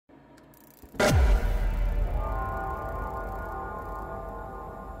Hey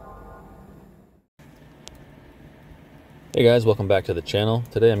guys, welcome back to the channel.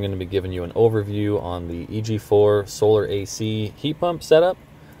 Today I'm going to be giving you an overview on the EG4 solar AC heat pump setup.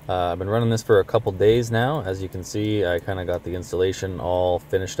 I've been running this for a couple days now. As you can see, I kind of got the installation all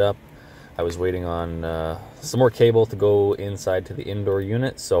finished up. I was waiting on some more cable to go inside to the indoor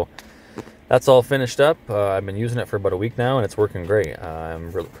unit, so that's all finished up. I've been using it for about a week now and it's working great.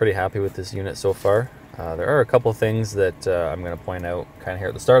 I'm pretty happy with this unit so far. There are a couple things that I'm going to point out kind of here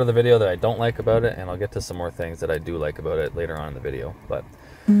at the start of the video that I don't like about it, and I'll get to some more things that I do like about it later on in the video. But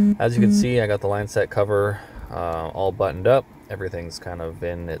as you can see, I got the line set cover all buttoned up. Everything's kind of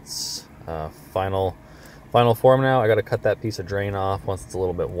in its final form now. I got to cut that piece of drain off once it's a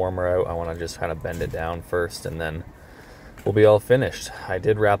little bit warmer out. I want to just kind of bend it down first, and then we'll be all finished. I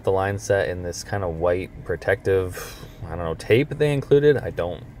did wrap the line set in this kind of white protective, I don't know, tape that they included. I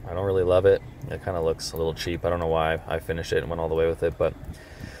don't really love it. It kind of looks a little cheap. I don't know why I finished it and went all the way with it, but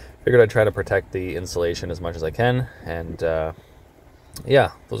figured I'd try to protect the insulation as much as I can. And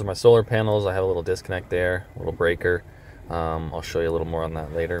yeah, those are my solar panels. I have a little disconnect there, a little breaker. I'll show you a little more on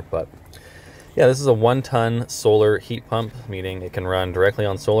that later, but yeah, this is a 1-ton solar heat pump, meaning it can run directly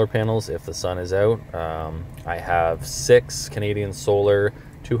on solar panels if the sun is out. I have 6 Canadian Solar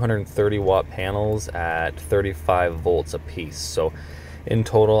 230 watt panels at 35 volts a piece. So in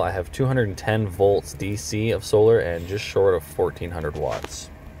total, I have 210 volts DC of solar and just short of 1400 watts.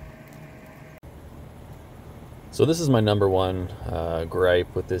 So this is my number one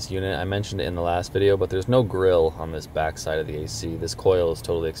gripe with this unit. I mentioned it in the last video, but there's no grill on this back side of the AC. This coil is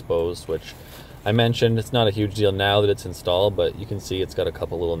totally exposed, which I mentioned it's not a huge deal now that it's installed, but you can see it's got a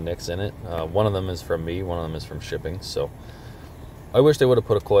couple little nicks in it. One of them is from me, one of them is from shipping. So I wish they would have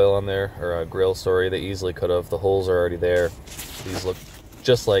put a coil on there, or a grill, sorry. They easily could have. The holes are already there. These look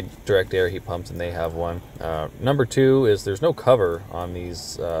just like direct air heat pumps, and they have one. Number two is there's no cover on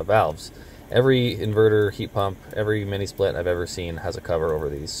these valves. Every inverter heat pump, every mini split I've ever seen has a cover over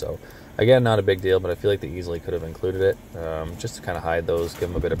these. So again, not a big deal, but I feel like they easily could have included it just to kind of hide those, give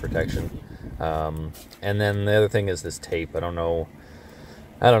them a bit of protection. And then the other thing is this tape. I don't know,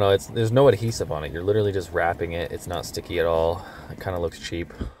 there's no adhesive on it. You're literally just wrapping it. It's not sticky at all. It kind of looks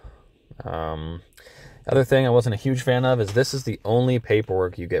cheap. Other thing I wasn't a huge fan of is this is the only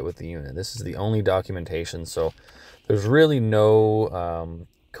paperwork you get with the unit. This is the only documentation. So there's really no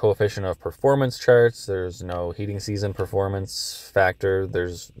coefficient of performance charts. There's no heating season performance factor.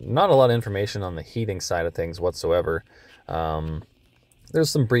 There's not a lot of information on the heating side of things whatsoever. There's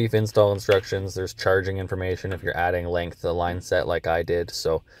some brief install instructions. There's charging information if you're adding length to the line set like I did.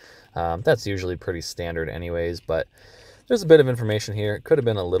 So that's usually pretty standard anyways, but there's a bit of information here. It could have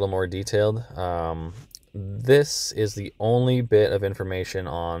been a little more detailed. This is the only bit of information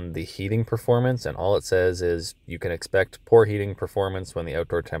on the heating performance, and all it says is you can expect poor heating performance when the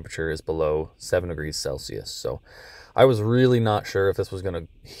outdoor temperature is below 7 degrees Celsius. So I was really not sure if this was going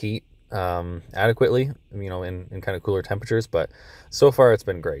to heat adequately, you know, in kind of cooler temperatures, but so far it's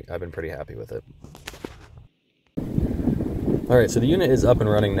been great. I've been pretty happy with it. All right, so the unit is up and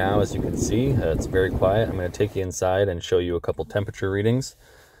running now. As you can see, it's very quiet. I'm going to take you inside and show you a couple temperature readings.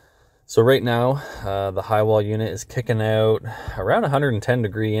 So right now, the high wall unit is kicking out around 110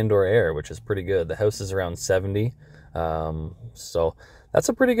 degree indoor air, which is pretty good. The house is around 70. So that's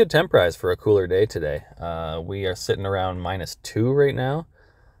a pretty good temp rise for a cooler day today. We are sitting around -2 right now,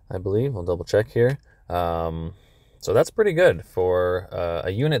 I believe. We'll double check here. So that's pretty good for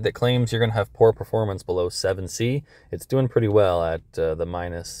a unit that claims you're going to have poor performance below 7C. It's doing pretty well at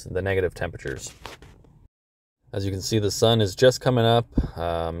the negative temperatures. As you can see, the sun is just coming up,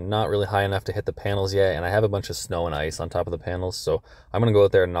 not really high enough to hit the panels yet, and I have a bunch of snow and ice on top of the panels, so I'm going to go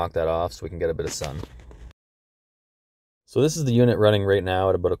out there and knock that off so we can get a bit of sun. So this is the unit running right now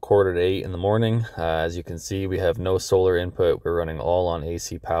at about 7:45 in the morning. As you can see, we have no solar input. We're running all on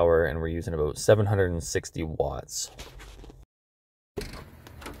AC power, and we're using about 760 watts.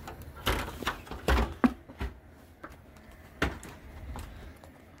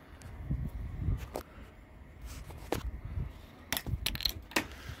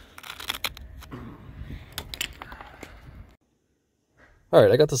 All right,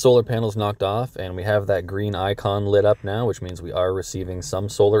 I got the solar panels knocked off, and we have that green icon lit up now, which means we are receiving some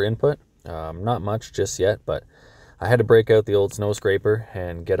solar input. Not much just yet, but I had to break out the old snow scraper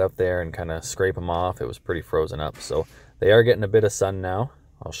and get up there and kind of scrape them off. It was pretty frozen up, so they are getting a bit of sun now.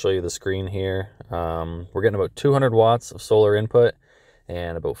 I'll show you the screen here. We're getting about 200 watts of solar input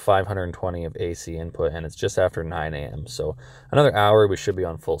and about 520 of AC input, and it's just after 9 a.m. So another hour, we should be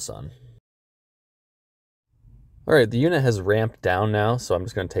on full sun. All right, the unit has ramped down now, so I'm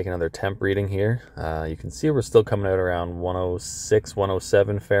just going to take another temp reading here. You can see we're still coming out around 106,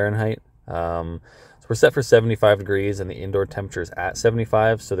 107 Fahrenheit. So we're set for 75 degrees and the indoor temperature is at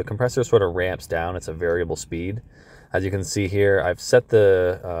 75, so the compressor sort of ramps down. It's a variable speed. As you can see here, I've set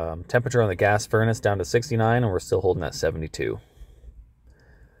the temperature on the gas furnace down to 69 and we're still holding at 72.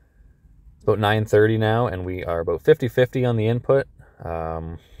 It's about 9:30 now and we are about 50-50 on the input.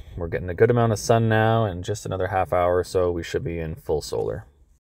 We're getting a good amount of sun now, and just another half hour or so we should be in full solar.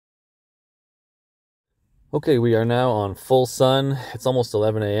 Okay, we are now on full sun. It's almost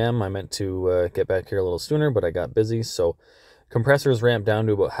 11 a.m. I meant to get back here a little sooner, but I got busy. So compressors ramped down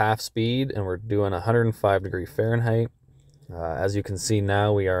to about half speed and we're doing 105 degree Fahrenheit. As you can see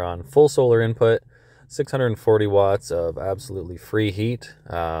now, we are on full solar input, 640 watts of absolutely free heat.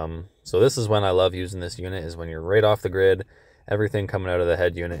 So this is when I love using this unit, is when you're right off the grid. Everything coming out of the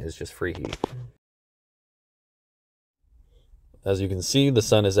head unit is just free heat. As you can see, the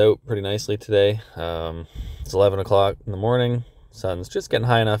sun is out pretty nicely today. It's 11 o'clock in the morning. Sun's just getting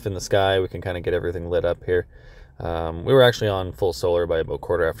high enough in the sky. We can kind of get everything lit up here. We were actually on full solar by about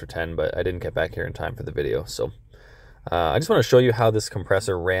 10:15, but I didn't get back here in time for the video. So I just want to show you how this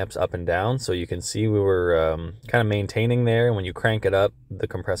compressor ramps up and down. So you can see we were kind of maintaining there. When you crank it up, the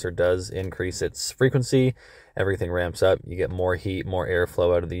compressor does increase its frequency. Everything ramps up. You get more heat, more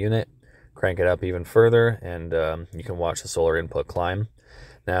airflow out of the unit. Crank it up even further, and you can watch the solar input climb.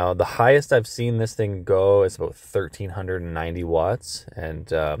 Now, the highest I've seen this thing go is about 1,390 watts.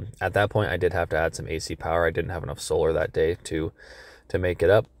 And at that point, I did have to add some AC power. I didn't have enough solar that day to make it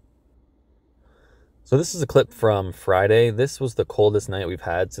up. So this is a clip from Friday. This was the coldest night we've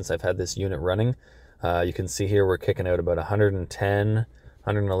had since I've had this unit running. You can see here we're kicking out about 110,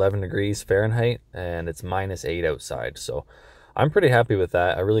 111 degrees Fahrenheit, and it's -8 outside. So I'm pretty happy with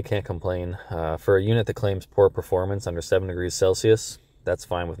that. I really can't complain. For a unit that claims poor performance under 7 degrees Celsius, that's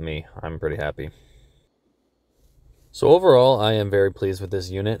fine with me. I'm pretty happy. So overall, I am very pleased with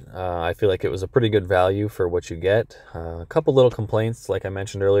this unit. I feel like it was a pretty good value for what you get. A couple little complaints, like I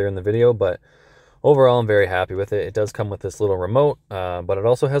mentioned earlier in the video, but overall, I'm very happy with it. It does come with this little remote, but it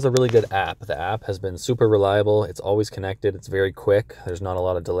also has a really good app. The app has been super reliable. It's always connected. It's very quick. There's not a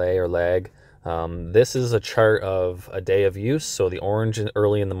lot of delay or lag. This is a chart of a day of use. So the orange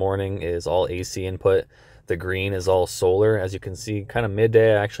early in the morning is all AC input. The green is all solar. As you can see, kind of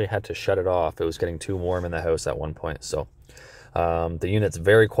midday, I actually had to shut it off. It was getting too warm in the house at one point. So the unit's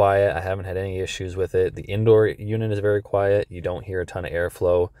very quiet. I haven't had any issues with it. The indoor unit is very quiet. You don't hear a ton of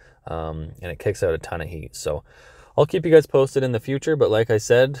airflow, and it kicks out a ton of heat. So I'll keep you guys posted in the future, but like I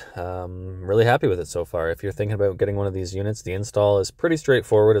said, really happy with it so far. If you're thinking about getting one of these units, the install is pretty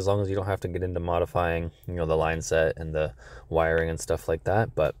straightforward as long as you don't have to get into modifying, the line set and the wiring and stuff like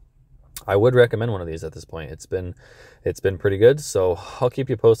that. But I would recommend one of these at this point. It's been pretty good. So I'll keep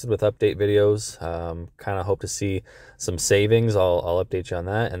you posted with update videos. Kind of hope to see some savings. I'll update you on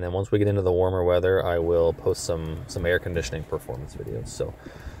that. And then once we get into the warmer weather, I will post some air conditioning performance videos. So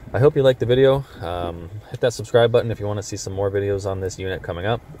I hope you liked the video. Hit that subscribe button if you want to see some more videos on this unit coming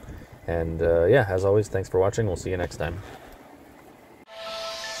up. And yeah, as always, thanks for watching. We'll see you next time.